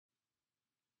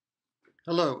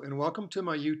Hello, and welcome to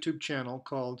my YouTube channel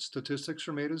called Statistics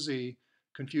from A to Z,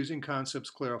 Confusing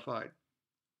Concepts Clarified.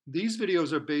 These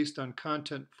videos are based on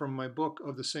content from my book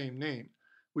of the same name,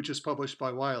 which is published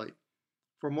by Wiley.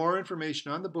 For more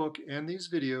information on the book and these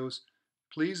videos,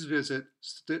 please visit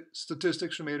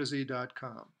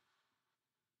statisticsfromatoz.com.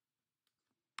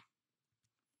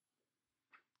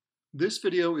 This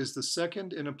video is the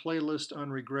second in a playlist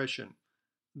on regression.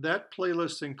 That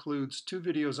playlist includes 2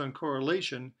 videos on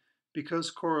correlation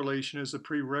because correlation is a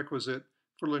prerequisite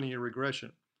for linear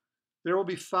regression. There will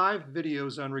be 5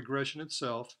 videos on regression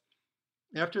itself.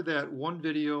 After that, 1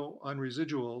 video on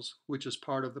residuals, which is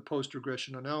part of the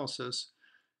post-regression analysis.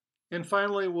 And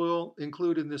finally, we'll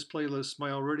include in this playlist my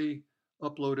already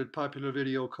uploaded popular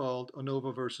video called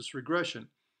ANOVA versus regression.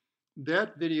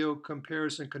 That video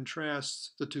compares and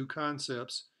contrasts the 2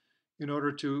 concepts in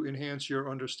order to enhance your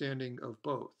understanding of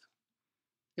both.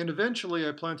 And eventually,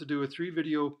 I plan to do a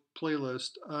 3-video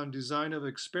playlist on design of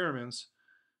experiments,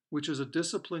 which is a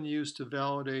discipline used to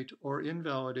validate or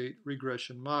invalidate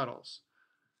regression models.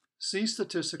 See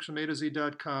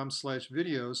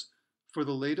statisticsfromatoz.com/videos for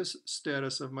the latest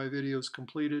status of my videos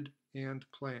completed and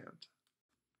planned.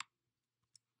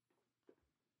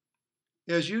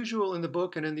 As usual in the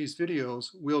book and in these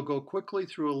videos, we'll go quickly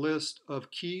through a list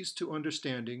of keys to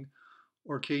understanding,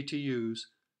 or KTUs,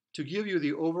 to give you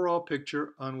the overall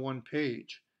picture on one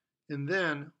page. And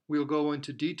then we'll go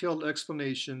into detailed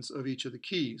explanations of each of the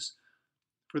keys.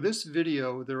 For this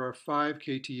video, there are 5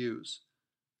 KTUs.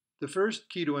 The first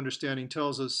key to understanding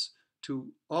tells us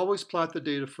to always plot the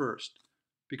data first,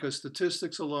 because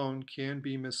statistics alone can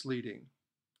be misleading.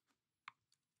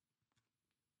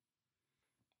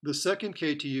 The second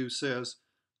KTU says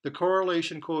the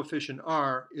correlation coefficient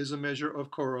R is a measure of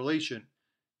correlation.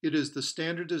 It is the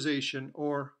standardization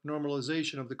or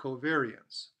normalization of the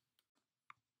covariance.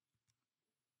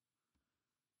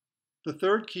 The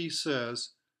third key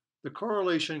says the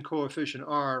correlation coefficient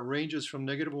R ranges from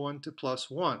 -1 to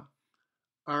 +1.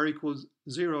 R equals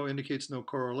 0 indicates no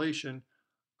correlation.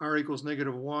 R equals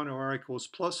 -1 or R equals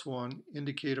 +1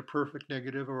 indicate a perfect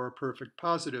negative or a perfect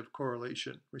positive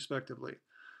correlation, respectively.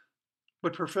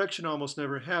 But perfection almost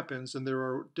never happens, and there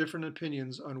are different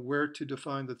opinions on where to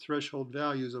define the threshold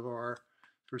values of R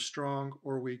for strong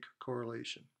or weak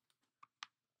correlation.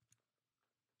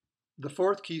 The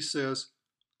fourth key says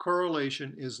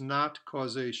correlation is not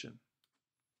causation.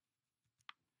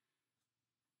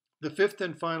 The fifth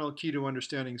and final key to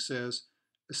understanding says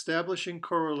establishing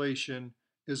correlation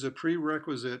is a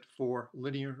prerequisite for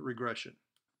linear regression.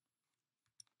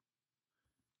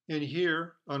 And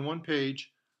here, on one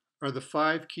page, are the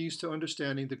 5 keys to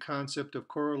understanding the concept of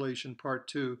correlation, part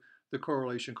 2, the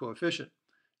correlation coefficient.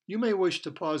 You may wish to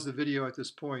pause the video at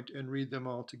this point and read them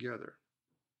all together.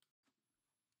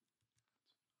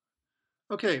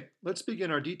 Okay, let's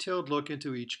begin our detailed look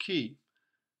into each key.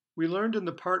 We learned in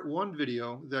the part 1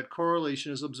 video that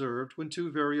correlation is observed when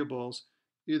 2 variables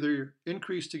either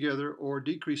increase together or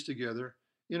decrease together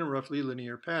in a roughly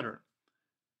linear pattern.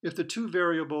 If the 2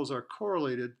 variables are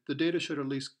correlated, the data should at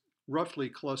least roughly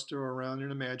cluster around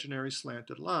an imaginary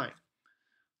slanted line.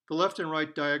 The left and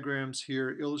right diagrams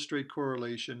here illustrate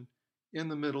correlation,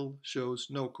 and the middle shows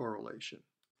no correlation.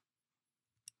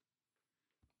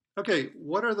 Okay,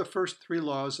 what are the first 3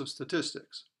 laws of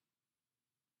statistics?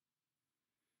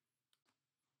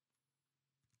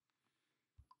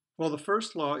 Well, the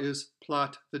first law is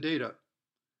plot the data.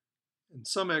 And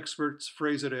some experts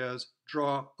phrase it as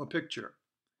draw a picture.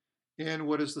 And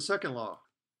what is the second law?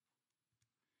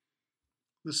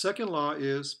 The second law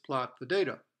is plot the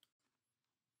data.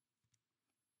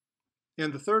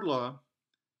 And the third law,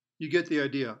 you get the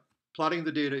idea. Plotting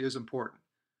the data is important.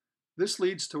 This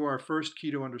leads to our first key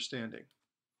to understanding.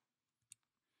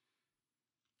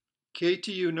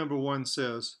 KTU number 1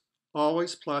 says,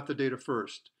 always plot the data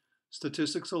first.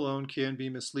 Statistics alone can be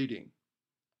misleading.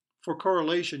 For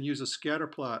correlation, use a scatter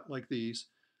plot like these.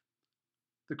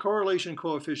 The correlation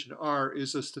coefficient R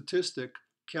is a statistic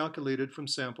calculated from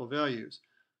sample values.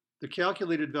 The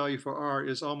calculated value for R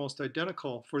is almost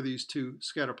identical for these 2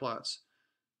 scatter plots.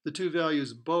 The 2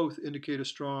 values both indicate a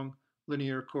strong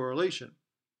linear correlation.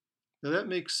 Now that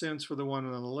makes sense for the one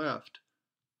on the left.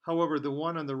 However, the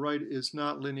one on the right is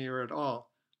not linear at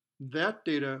all. That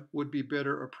data would be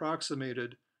better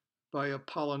approximated by a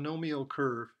polynomial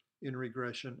curve in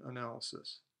regression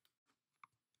analysis.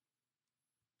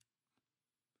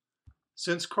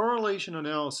 Since correlation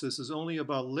analysis is only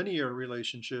about linear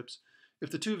relationships, if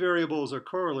the 2 variables are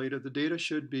correlated, the data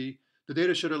should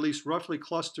at least roughly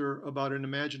cluster about an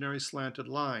imaginary slanted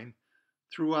line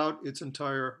throughout its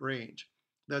entire range.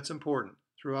 That's important,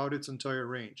 throughout its entire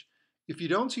range. If you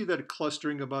don't see that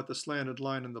clustering about the slanted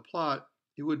line in the plot,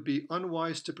 it would be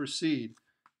unwise to proceed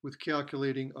with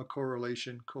calculating a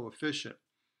correlation coefficient.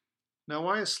 Now,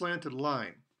 why a slanted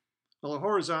line? Well, a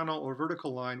horizontal or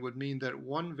vertical line would mean that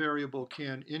one variable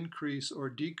can increase or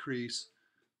decrease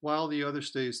while the other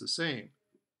stays the same.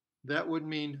 That would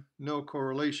mean no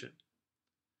correlation.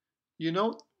 You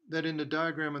note that in the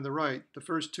diagram on the right, the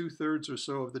first 2/3 or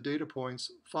so of the data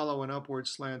points follow an upward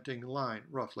slanting line,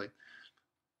 roughly.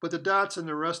 But the dots in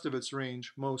the rest of its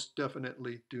range most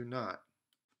definitely do not.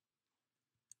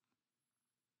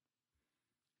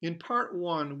 In part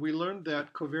 1, we learned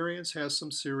that covariance has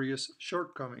some serious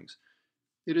shortcomings.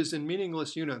 It is in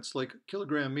meaningless units like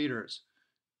kilogram meters.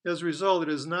 As a result, it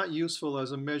is not useful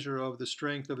as a measure of the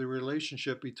strength of the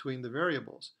relationship between the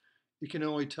variables. It can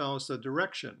only tell us the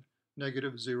direction,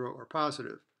 negative, 0, or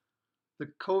positive. The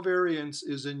covariance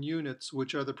is in units,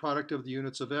 which are the product of the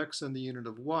units of x and the unit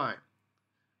of y.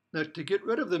 Now, to get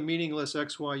rid of the meaningless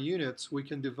xy units, we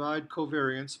can divide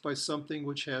covariance by something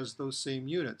which has those same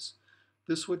units.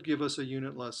 This would give us a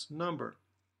unitless number.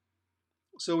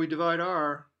 So we divide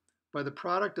r by the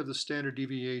product of the standard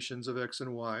deviations of x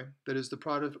and y, that is the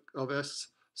product of s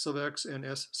sub x and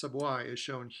s sub y, as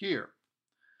shown here.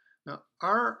 Now,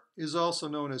 r is also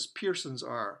known as Pearson's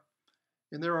r,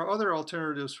 and there are other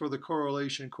alternatives for the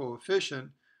correlation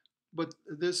coefficient, but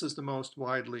this is the most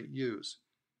widely used.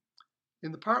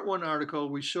 In the part 1 article,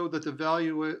 we showed that the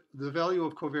value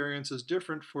of covariance is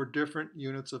different for different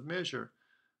units of measure.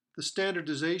 The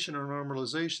standardization or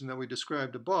normalization that we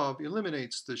described above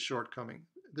eliminates this shortcoming.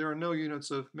 There are no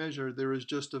units of measure, there is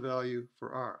just a value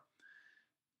for r.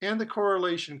 And the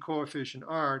correlation coefficient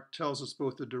r tells us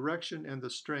both the direction and the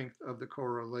strength of the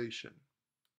correlation.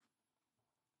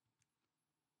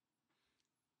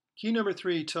 Key number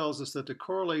 3 tells us that the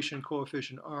correlation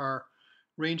coefficient r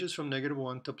ranges from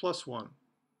 -1 to +1.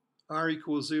 R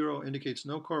equals 0 indicates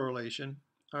no correlation.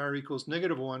 R equals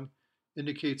 -1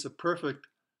 indicates a perfect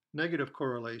negative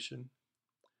correlation.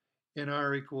 And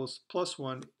r equals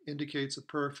 +1 indicates a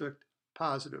perfect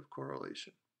positive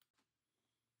correlation.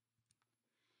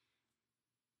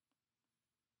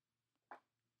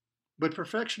 But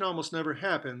perfection almost never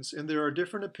happens, and there are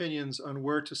different opinions on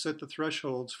where to set the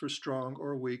thresholds for strong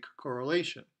or weak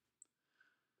correlation.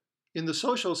 In the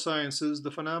social sciences,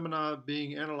 the phenomena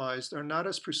being analyzed are not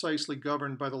as precisely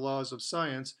governed by the laws of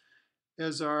science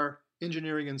as are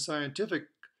engineering and scientific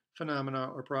phenomena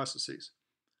or processes.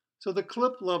 So the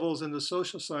CLIP levels in the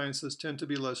social sciences tend to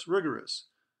be less rigorous.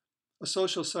 A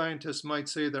social scientist might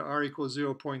say that r equals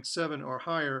 0.7 or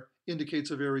higher indicates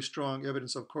a very strong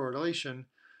evidence of correlation,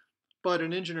 but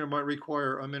an engineer might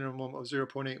require a minimum of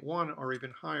 0.81 or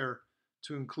even higher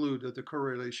to include that the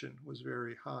correlation was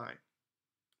very high.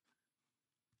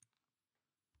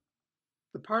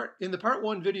 In the part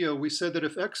 1 video, we said that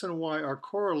if x and y are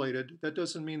correlated, that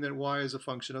doesn't mean that y is a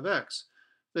function of x.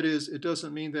 That is, it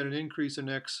doesn't mean that an increase in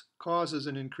x causes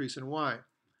an increase in y.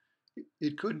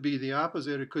 It could be the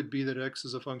opposite. It could be that x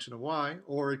is a function of y,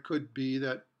 or it could be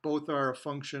that both are a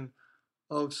function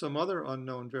of some other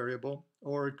unknown variable,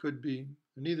 or it could be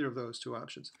neither of those two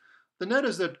options. The net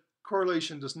is that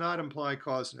correlation does not imply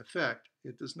cause and effect.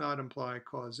 It does not imply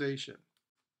causation.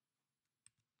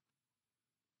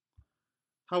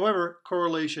 However,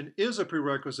 correlation is a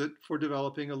prerequisite for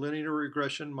developing a linear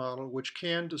regression model which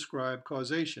can describe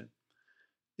causation.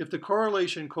 If the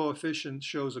correlation coefficient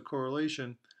shows a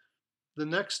correlation, the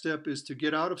next step is to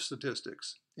get out of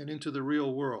statistics and into the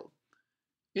real world.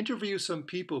 Interview some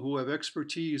people who have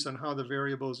expertise on how the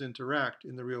variables interact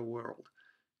in the real world.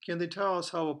 Can they tell us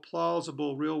how a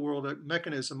plausible real-world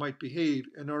mechanism might behave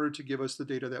in order to give us the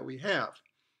data that we have?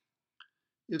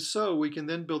 If so, we can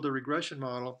then build a regression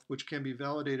model which can be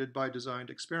validated by designed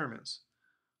experiments.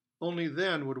 Only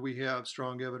then would we have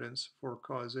strong evidence for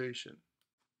causation.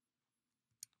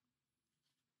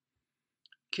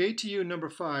 KTU number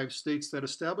 5 states that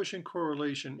establishing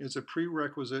correlation is a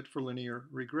prerequisite for linear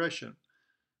regression.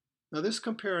 Now, this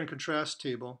compare and contrast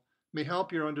table may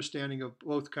help your understanding of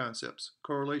both concepts,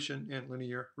 correlation and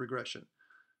linear regression.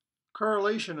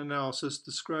 Correlation analysis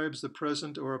describes the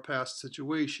present or a past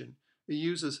situation. It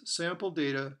uses sample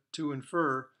data to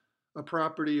infer a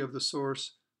property of the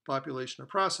source, population, or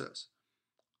process.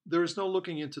 There is no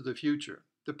looking into the future.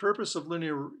 The purpose of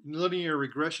linear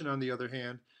regression, on the other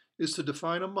hand, is to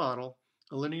define a model,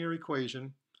 a linear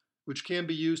equation, which can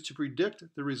be used to predict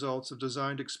the results of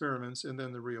designed experiments and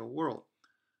then the real world.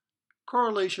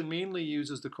 Correlation mainly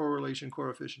uses the correlation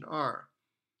coefficient r.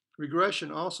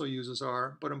 Regression also uses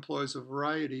r, but employs a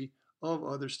variety of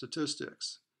other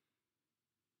statistics.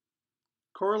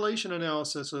 Correlation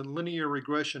analysis and linear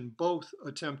regression both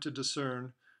attempt to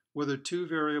discern whether two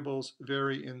variables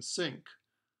vary in sync.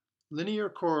 Linear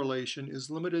correlation is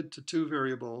limited to two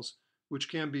variables, which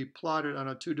can be plotted on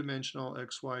a two-dimensional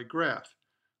XY graph.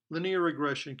 Linear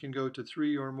regression can go to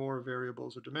three or more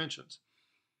variables or dimensions.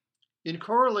 In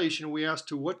correlation, we ask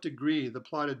to what degree the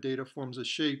plotted data forms a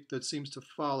shape that seems to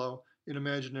follow an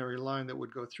imaginary line that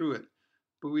would go through it,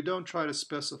 but we don't try to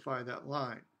specify that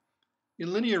line.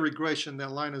 In linear regression,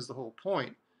 that line is the whole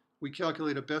point. We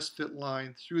calculate a best fit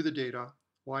line through the data,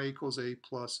 y equals a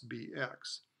plus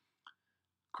bx.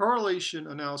 Correlation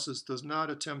analysis does not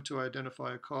attempt to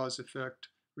identify a cause-effect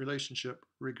relationship.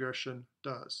 Regression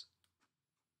does.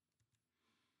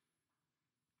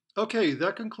 Okay,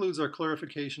 that concludes our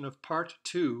clarification of part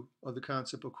 2 of the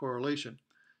concept of correlation.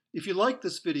 If you like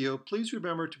this video, please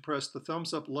remember to press the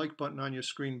thumbs up like button on your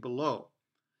screen below.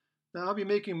 Now, I'll be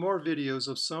making more videos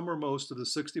of some or most of the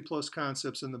 60+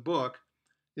 concepts in the book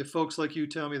if folks like you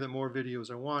tell me that more videos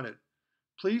are wanted.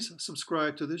 Please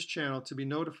subscribe to this channel to be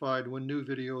notified when new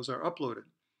videos are uploaded.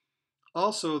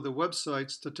 Also, the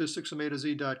website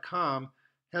statisticsfromaz.com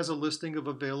has a listing of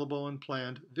available and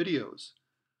planned videos.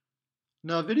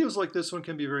 Now, videos like this one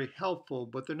can be very helpful,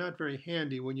 but they're not very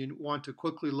handy when you want to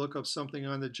quickly look up something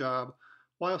on the job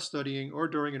while studying or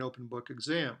during an open book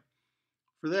exam.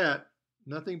 For that,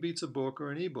 nothing beats a book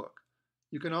or an ebook.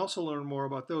 You can also learn more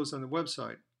about those on the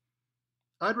website.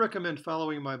 I'd recommend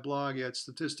following my blog at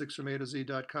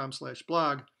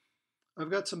statisticsfromaz.com/blog. I've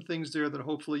got some things there that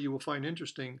hopefully you will find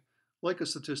interesting, like a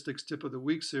statistics tip of the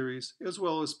week series, as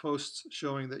well as posts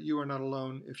showing that you are not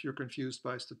alone if you're confused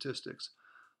by statistics.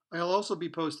 I'll also be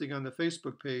posting on the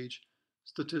Facebook page,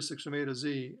 Statistics from A to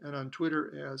Z, and on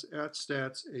Twitter as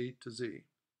 @StatsA to Z.